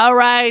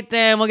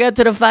 then we'll get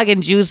to the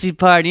fucking juicy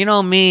part. You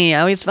know me,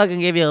 I always fucking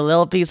give you a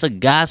little piece of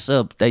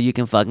gossip that you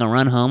can fucking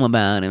run home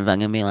about and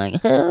fucking be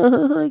like,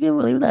 oh, I can't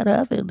believe that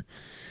happened.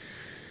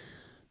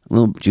 A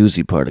little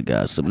juicy part of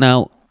gossip.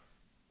 Now,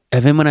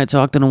 have him and I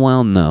talked in a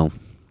while? No,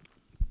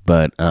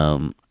 but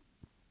I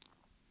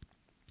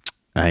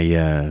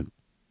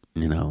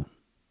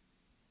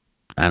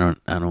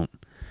don't.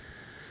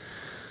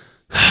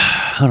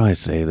 How do I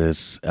say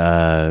this?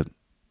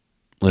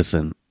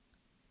 Listen,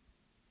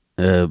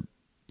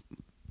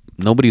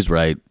 nobody's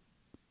right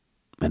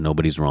and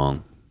nobody's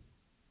wrong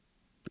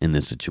in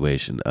this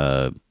situation.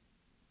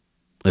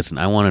 Listen,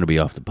 I wanted to be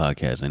off the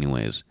podcast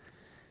anyways,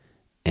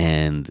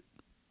 and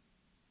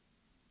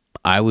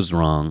I was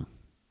wrong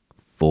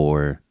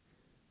for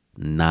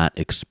not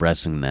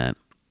expressing that.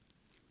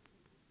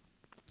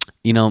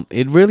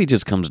 It really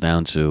just comes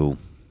down to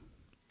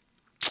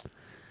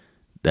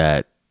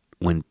that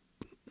when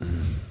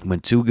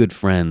two good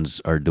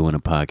friends are doing a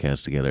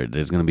podcast together,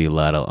 there's going to be a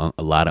lot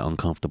of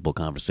uncomfortable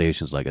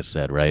conversations, like I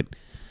said, right?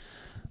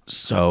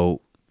 So,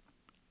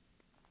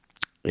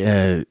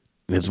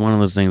 it's one of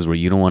those things where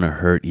you don't want to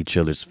hurt each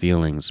other's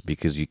feelings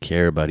because you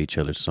care about each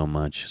other so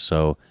much.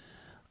 So,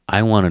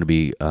 I wanted to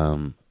be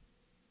off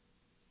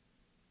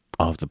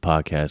the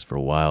podcast for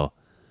a while,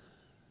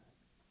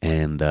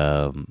 and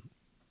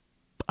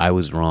I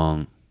was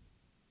wrong.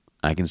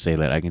 I can say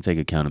that I can take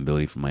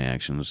accountability for my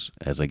actions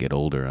as I get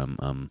older.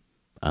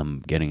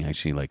 I'm getting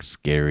actually like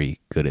scary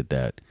good at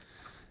that,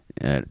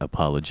 at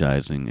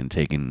apologizing and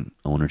taking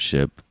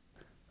ownership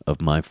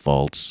of my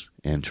faults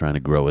and trying to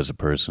grow as a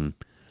person.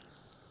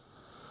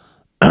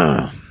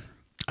 I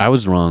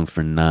was wrong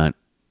for not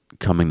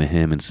coming to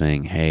him and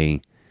saying,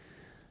 "Hey,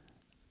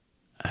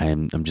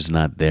 I'm just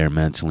not there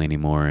mentally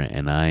anymore,"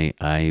 and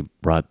I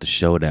brought the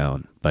show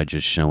down by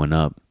just showing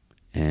up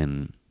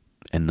and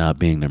not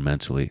being there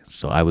mentally.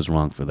 So I was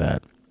wrong for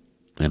that.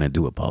 And I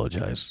do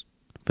apologize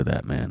for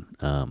that, man.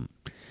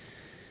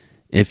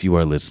 If you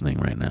are listening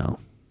right now,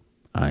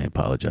 I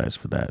apologize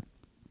for that.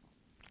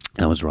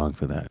 I was wrong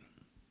for that.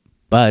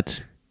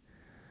 But,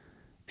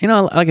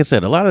 like I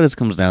said, a lot of this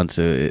comes down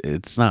to,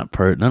 it's not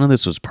none of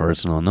this was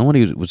personal.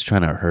 Nobody was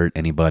trying to hurt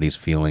anybody's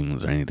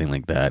feelings or anything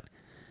like that.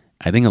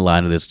 I think a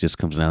lot of this just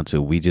comes down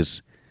to, we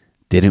just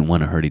didn't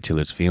want to hurt each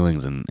other's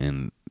feelings,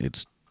 and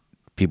it's,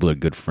 people are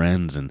good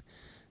friends, and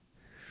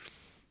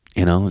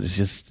it's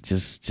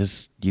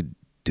just you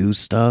do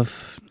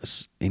stuff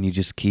and you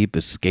just keep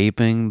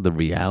escaping the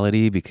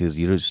reality because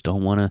you just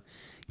don't want to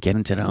get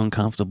into that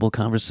uncomfortable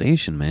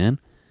conversation, man.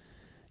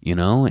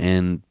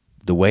 And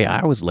the way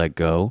I was let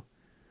go,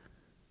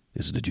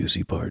 this is the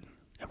juicy part.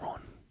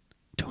 Everyone,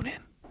 tune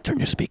in. Turn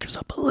your speakers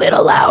up a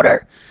little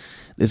louder.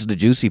 This is the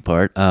juicy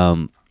part.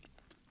 The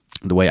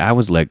way I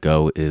was let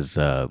go is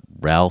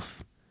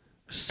Ralph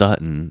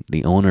Sutton,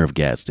 the owner of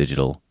Gas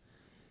Digital.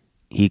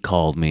 He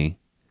called me.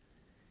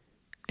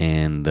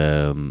 And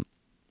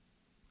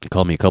he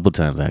called me a couple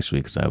times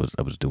actually because I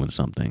was doing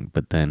something,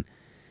 but then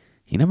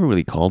he never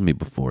really called me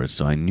before,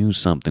 so I knew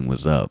something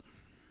was up.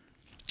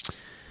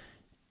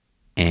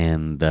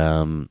 And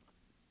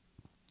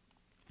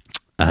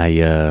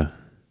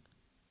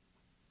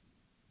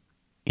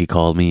he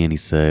called me and he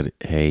said,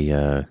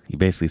 "Hey," he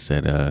basically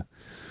said,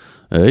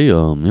 "Hey,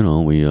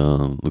 we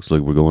looks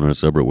like we're going our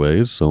separate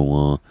ways,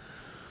 so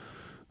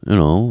blah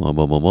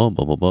blah blah blah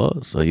blah blah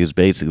blah." So he was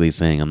basically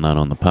saying I'm not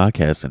on the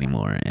podcast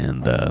anymore,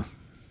 and I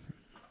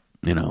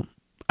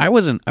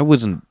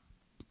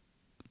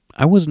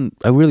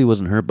really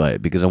wasn't hurt by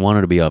it because I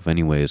wanted to be off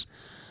anyways.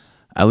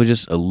 I was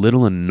just a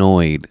little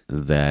annoyed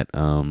that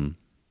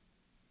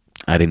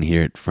I didn't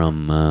hear it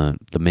from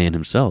the man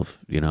himself,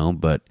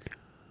 but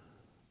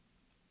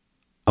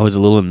I was a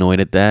little annoyed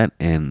at that,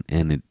 and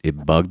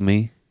it bugged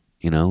me,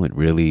 it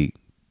really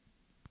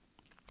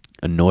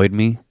annoyed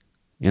me,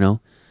 you know,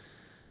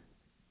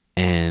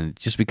 and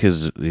just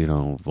because,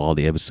 of all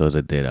the episodes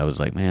I did, I was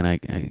like, man,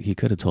 he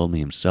could have told me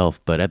himself,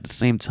 but at the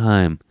same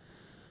time,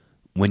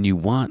 when you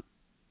want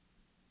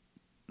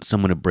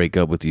someone to break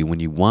up with you, when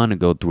you want to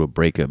go through a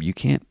breakup, you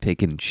can't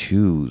pick and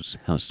choose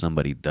how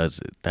somebody does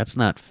it. That's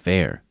not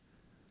fair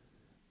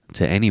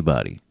to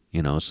anybody,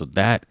 so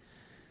that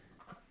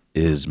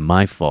is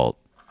my fault.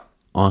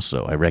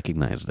 Also, I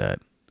recognize that.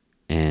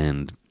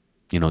 And,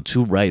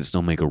 two rights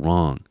don't make a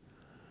wrong.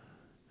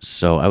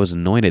 So I was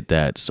annoyed at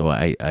that. So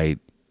I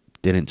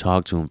didn't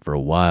talk to him for a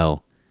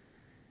while.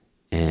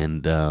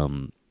 And,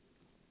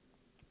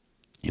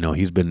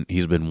 he's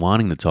been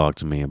wanting to talk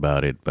to me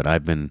about it, but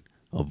I've been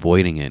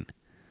avoiding it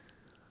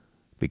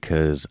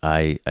because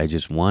I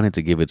just wanted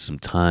to give it some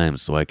time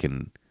so I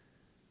can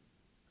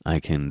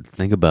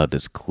think about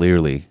this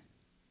clearly,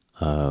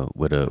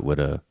 with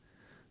a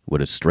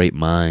straight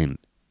mind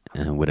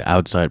and with an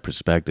outside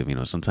perspective.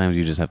 Sometimes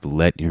you just have to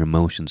let your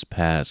emotions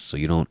pass so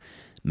you don't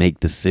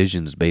make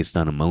decisions based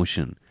on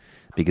emotion,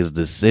 because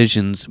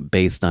decisions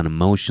based on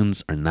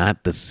emotions are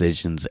not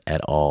decisions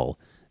at all.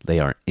 They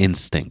are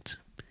instinct.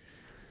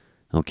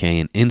 Okay,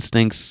 and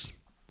instincts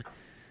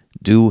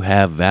do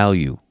have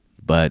value,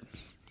 but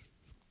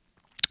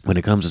when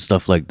it comes to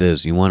stuff like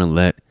this, you want to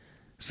let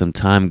some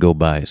time go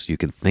by so you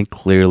can think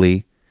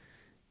clearly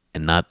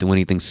and not do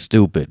anything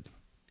stupid,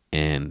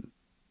 and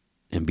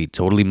be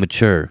totally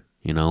mature,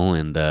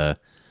 and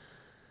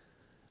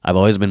I've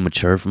always been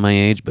mature for my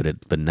age,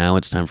 but now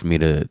it's time for me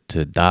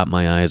to dot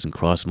my I's and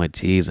cross my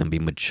T's and be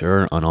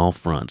mature on all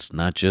fronts,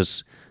 not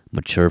just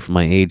mature for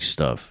my age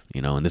stuff,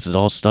 and this is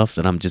all stuff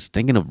that I'm just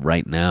thinking of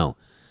right now,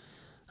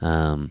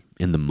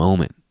 in the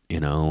moment,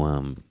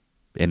 and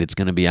it's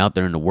going to be out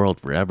there in the world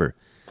forever.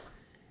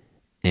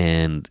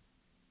 And,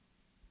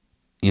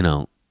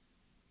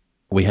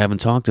 we haven't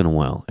talked in a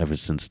while ever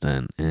since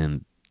then,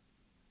 and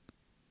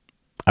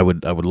I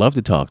would love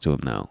to talk to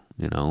him now.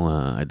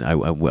 I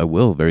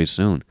will very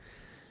soon.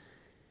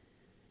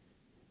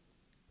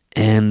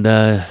 And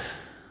I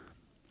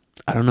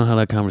don't know how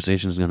that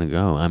conversation is going to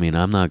go. I mean,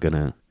 I'm not going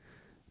to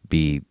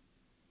be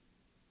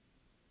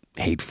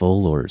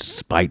hateful or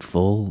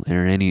spiteful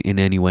or in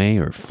any way,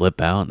 or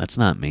flip out. That's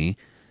not me.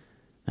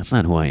 That's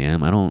not who I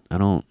am. I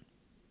don't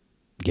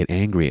get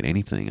angry at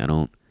anything. I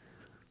don't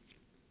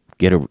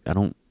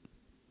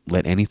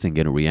let anything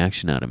get a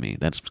reaction out of me.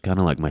 That's kind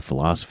of like my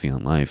philosophy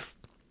on life.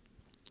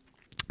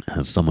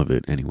 Some of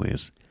it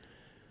anyways.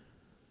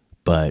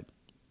 But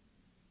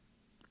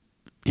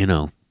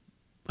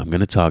I'm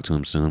going to talk to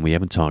him soon. We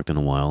haven't talked in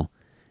a while.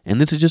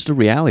 And this is just a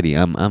reality.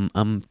 I don't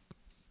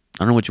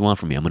know what you want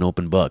from me. I'm an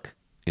open book.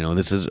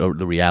 This is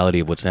the reality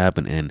of what's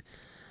happened, and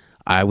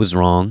I was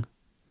wrong.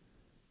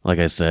 Like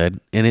I said,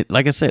 and it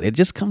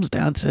just comes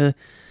down to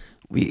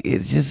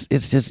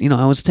it's just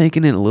I was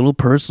taking it a little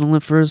personal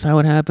at first how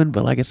it happened,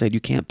 but like I said, you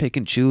can't pick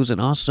and choose. And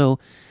also,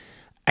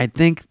 I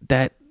think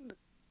that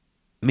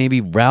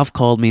maybe Ralph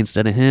called me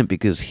instead of him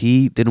because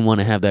he didn't want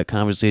to have that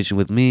conversation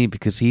with me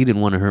because he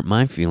didn't want to hurt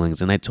my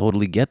feelings, and I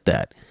totally get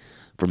that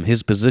from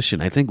his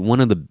position. I think one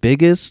of the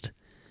biggest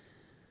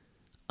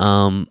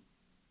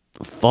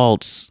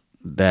faults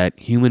that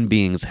human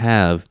beings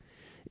have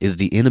is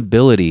the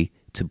inability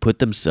to put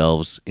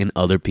themselves in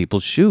other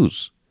people's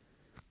shoes.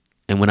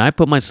 And when I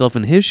put myself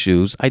in his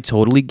shoes, I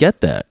totally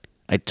get that.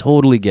 I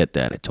totally get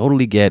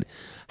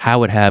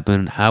how it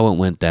happened, how it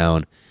went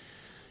down.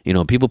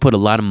 People put a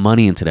lot of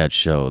money into that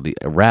show.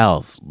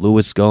 Ralph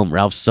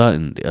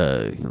Sutton,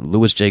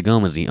 Louis J.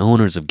 Gomez, the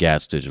owners of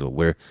Gas Digital,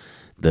 where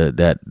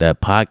that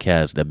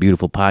podcast, that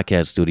beautiful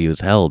podcast studio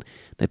is held.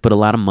 They put a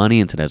lot of money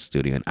into that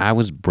studio, and I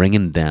was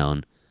bringing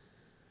down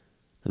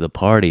the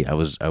party. I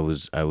was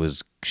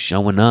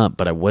showing up,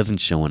 but I wasn't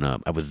showing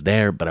up. I was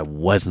there, but I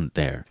wasn't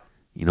there.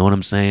 You know what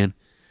I'm saying?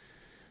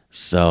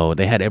 So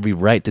they had every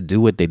right to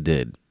do what they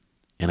did,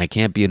 and I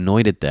can't be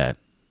annoyed at that.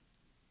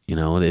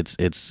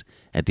 It's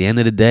at the end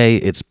of the day,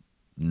 it's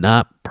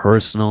not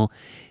personal.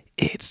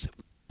 It's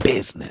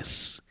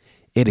business.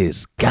 It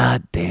is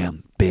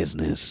goddamn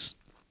business.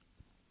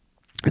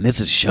 And this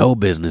is show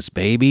business,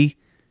 baby.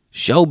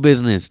 Show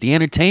business, the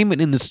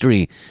entertainment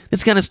industry.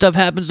 This kind of stuff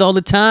happens all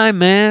the time,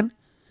 man.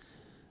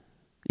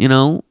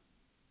 Now,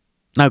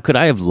 could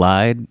I have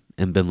lied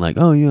and been like,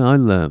 oh yeah, I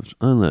left.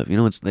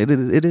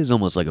 It is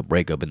almost like a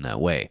breakup in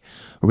that way,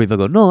 where people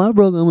go, no, I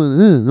broke up with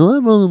him. No, I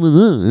broke up with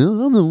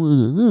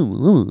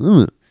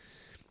him.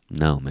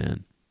 No,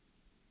 man.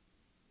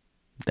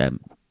 I'm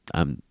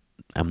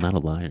not a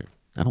liar.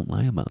 I don't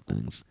lie about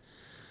things.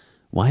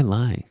 Why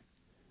lie?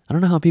 I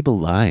don't know how people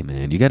lie,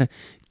 man. You gotta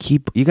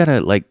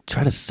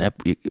try to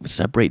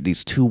separate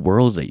these two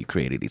worlds that you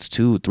created. These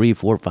 2, 3,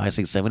 4, 5,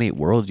 6, 7, 8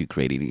 worlds you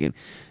created. You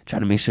try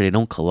to make sure they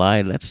don't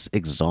collide. That's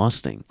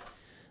exhausting.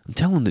 I'm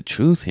telling the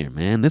truth here,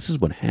 man. This is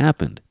what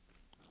happened.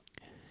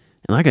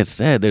 And like I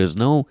said, there's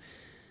no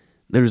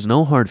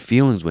hard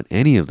feelings with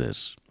any of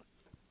this.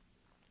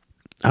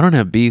 I don't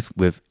have beef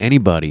with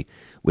anybody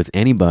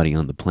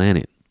on the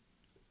planet.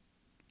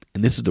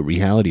 And this is the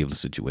reality of the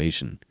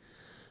situation.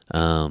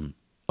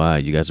 Why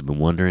you guys have been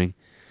wondering.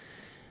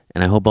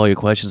 And I hope all your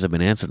questions have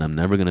been answered. I'm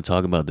never going to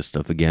talk about this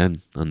stuff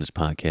again on this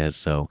podcast.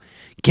 So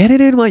get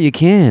it in while you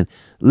can.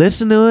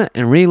 Listen to it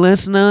and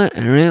re-listen to it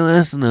and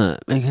re-listen to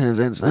it. Because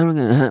it's never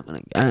going to happen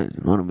again.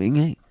 You know what I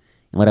mean?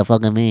 What I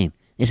fucking mean?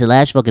 It's the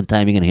last fucking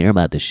time you're gonna hear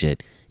about this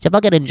shit. So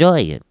fucking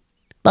enjoy it.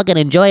 Fucking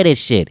enjoy this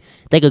shit.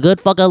 Take a good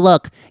fucking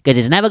look. Because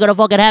it's never gonna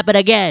fucking happen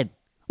again.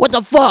 What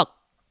the fuck?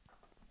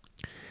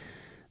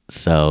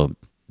 So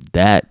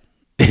that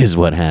is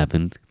what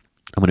happened.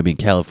 I'm going to be in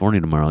California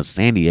tomorrow at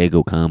San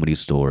Diego Comedy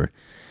Store,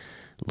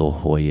 La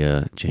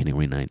Jolla,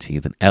 January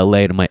 19th. In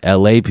LA, to my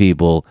LA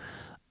people,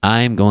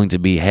 I'm going to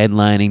be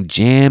headlining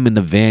Jam in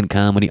the Van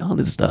Comedy. All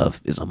this stuff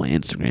is on my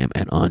Instagram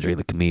at Andre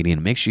the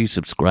Comedian. Make sure you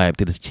subscribe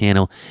to this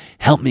channel.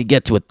 Help me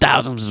get to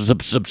 1,000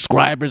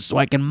 subscribers so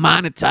I can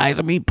monetize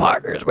and be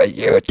partners with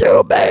you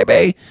too,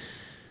 baby.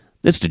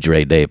 This is the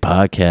Dre Day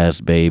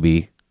Podcast,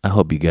 baby. I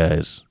hope you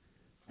guys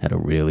had a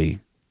really,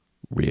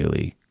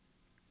 really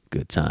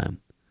good time.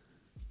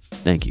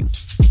 Thank you.